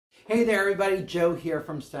Hey there everybody, Joe here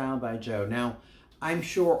from Style by Joe. Now, I'm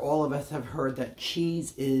sure all of us have heard that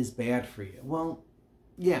cheese is bad for you. Well,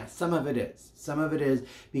 yeah, some of it is. Some of it is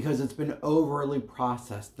because it's been overly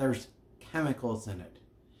processed. There's chemicals in it.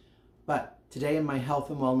 But today in my health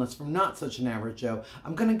and wellness from Not Such an Average Joe,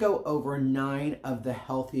 I'm going to go over 9 of the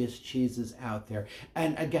healthiest cheeses out there.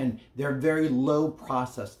 And again, they're very low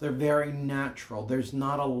processed. They're very natural. There's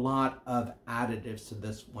not a lot of additives to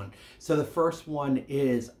this one. So the first one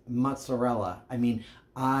is mozzarella.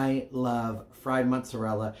 I love fried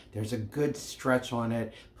mozzarella. There's a good stretch on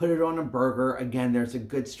it. Put it on a burger. Again, there's a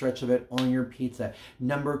good stretch of it on your pizza.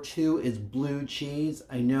 Number 2 is blue cheese.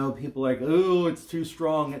 I know people are like, oh, it's too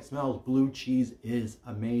strong. It smells. Blue cheese is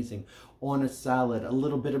amazing. On a salad, a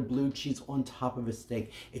little bit of blue cheese on top of a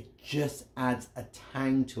steak. It just adds a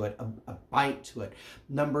tang to it, a bite to it.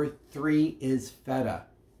 Number 3 is feta.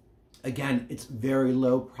 Again, it's very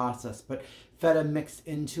low processed, but feta mixed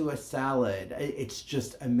into a salad, it's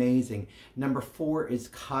just amazing. Number 4 is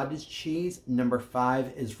cottage cheese. Number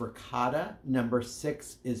 5 is ricotta. Number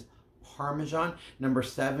 6 is Parmesan. Number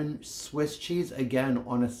 7, Swiss cheese. Again,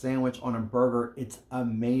 on a sandwich, on a burger, it's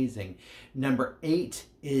amazing. Number 8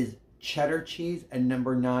 is cheddar cheese, and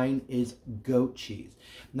number 9 is goat cheese.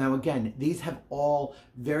 Now again, these have all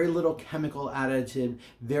very little chemical additive,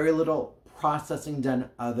 very little processing done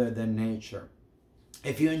other than nature.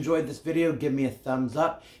 If you enjoyed this video, give me a thumbs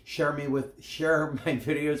up. Share my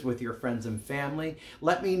videos with your friends and family.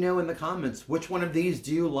 Let me know in the comments, which one of these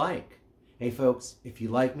do you like? Hey folks, if you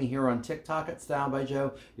like me here on TikTok at Style by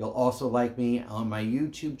Joe, you'll also like me on my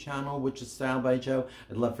YouTube channel, which is Style by Joe.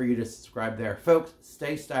 I'd love for you to subscribe there. Folks,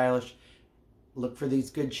 stay stylish. Look for these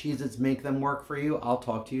good cheeses. Make them work for you. I'll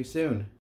talk to you soon.